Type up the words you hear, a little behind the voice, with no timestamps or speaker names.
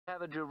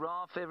Have a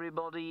giraffe,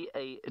 everybody,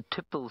 a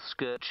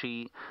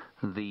Tippleskirchie,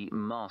 the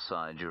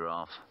Maasai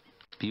giraffe,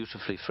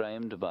 beautifully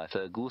framed by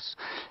Fergus,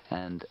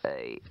 and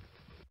an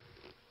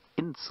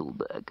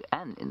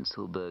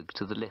Inselberg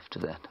to the left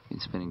of that. I've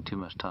been spending too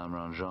much time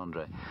around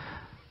Gendre.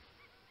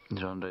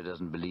 Gendre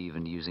doesn't believe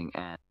in using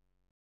an.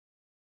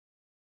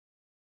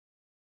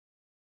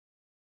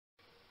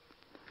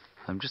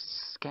 I'm just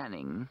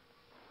scanning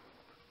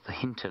the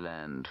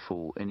hinterland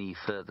for any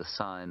further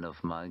sign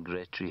of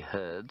migratory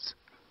herds.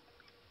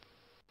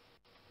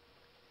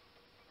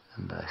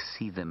 And I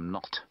see them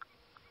not.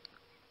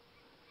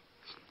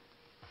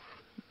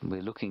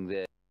 We're looking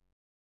there.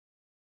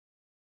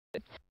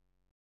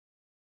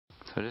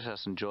 So let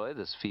us enjoy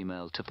this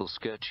female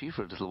Tippleskirchie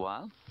for a little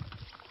while.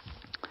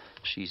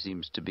 She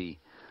seems to be,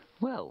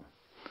 well,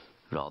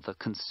 rather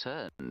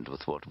concerned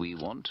with what we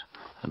want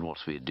and what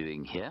we're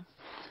doing here.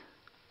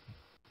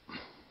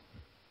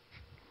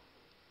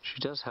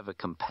 She does have a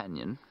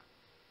companion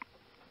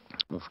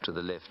off to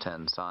the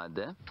left-hand side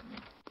there.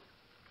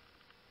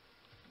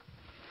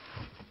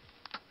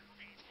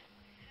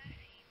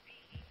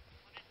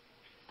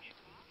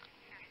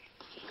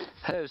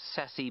 Hello,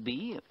 Sassy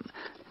Bee.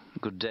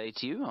 Good day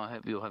to you. I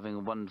hope you're having a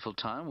wonderful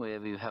time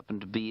wherever you happen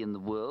to be in the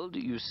world.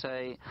 You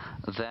say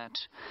that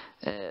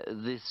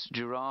this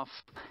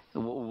giraffe,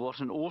 what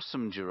an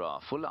awesome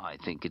giraffe. Well, I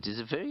think it is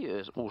a very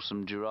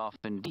awesome giraffe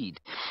indeed.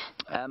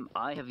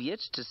 I have yet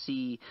to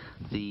see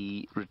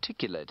the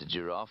reticulated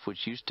giraffe,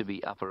 which used to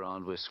be up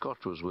around where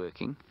Scott was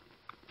working.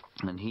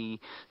 And he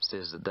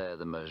says that they're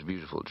the most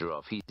beautiful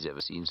giraffe he's ever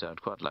seen, so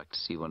I'd quite like to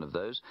see one of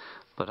those.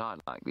 But I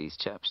like these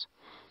chaps.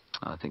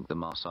 I think the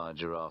Maasai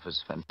giraffe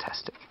is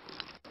fantastic.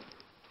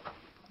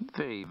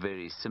 Very,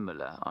 very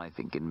similar, I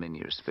think, in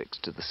many respects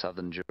to the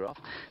southern giraffe.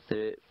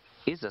 There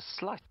is a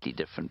slightly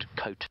different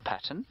coat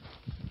pattern,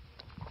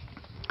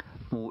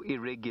 more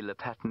irregular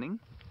patterning,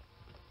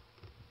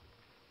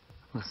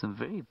 with some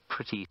very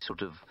pretty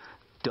sort of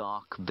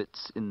dark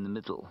bits in the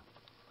middle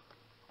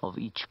of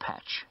each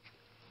patch.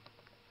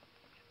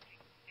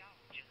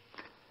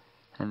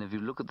 And if you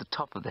look at the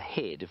top of the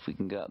head, if we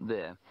can go up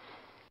there,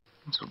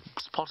 it's sort of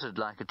spotted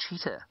like a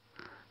cheetah.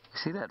 You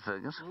see that,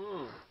 Fergus?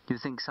 Do you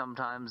think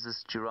sometimes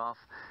this giraffe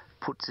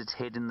puts its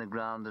head in the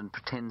ground and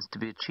pretends to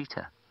be a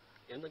cheetah?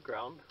 In the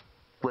ground?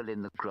 Well,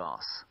 in the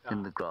grass. Ah.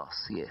 In the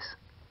grass, yes.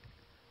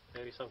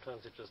 Maybe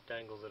sometimes it just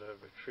dangles it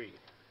over a tree.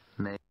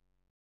 Maybe.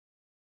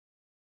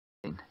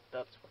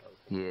 That's what I was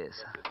thinking.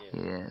 Yes,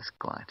 yes,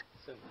 quite.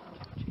 Similar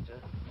to a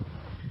cheetah.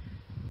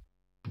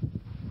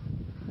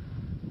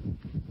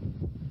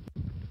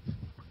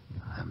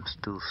 I'm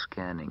still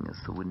scanning as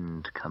the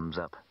wind comes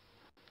up.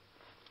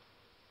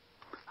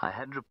 I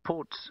had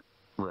reports,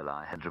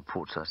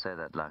 I say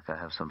that like I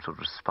have some sort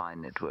of spy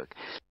network.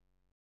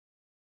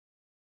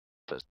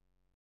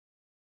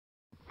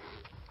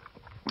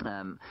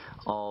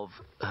 Of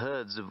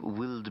herds of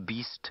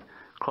wildebeest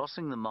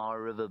crossing the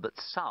Mara River but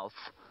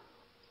south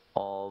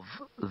of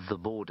the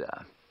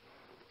border.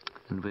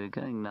 And we're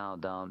going now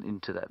down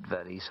into that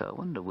valley, so I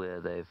wonder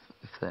where if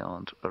they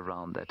aren't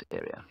around that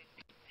area.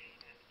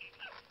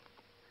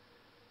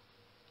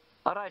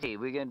 Alrighty,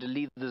 we're going to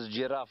leave this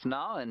giraffe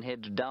now and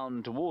head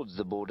down towards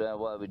the border.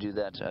 While we do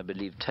that, I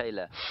believe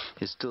Taylor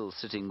is still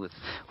sitting with,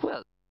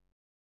 well,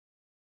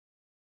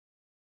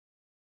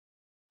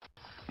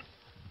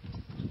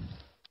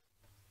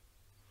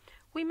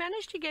 we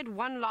managed to get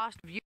one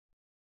last view.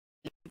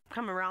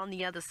 Come around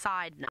the other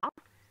side now.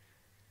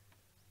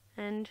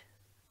 And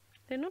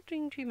they're not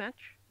doing too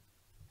much.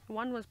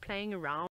 One was playing around.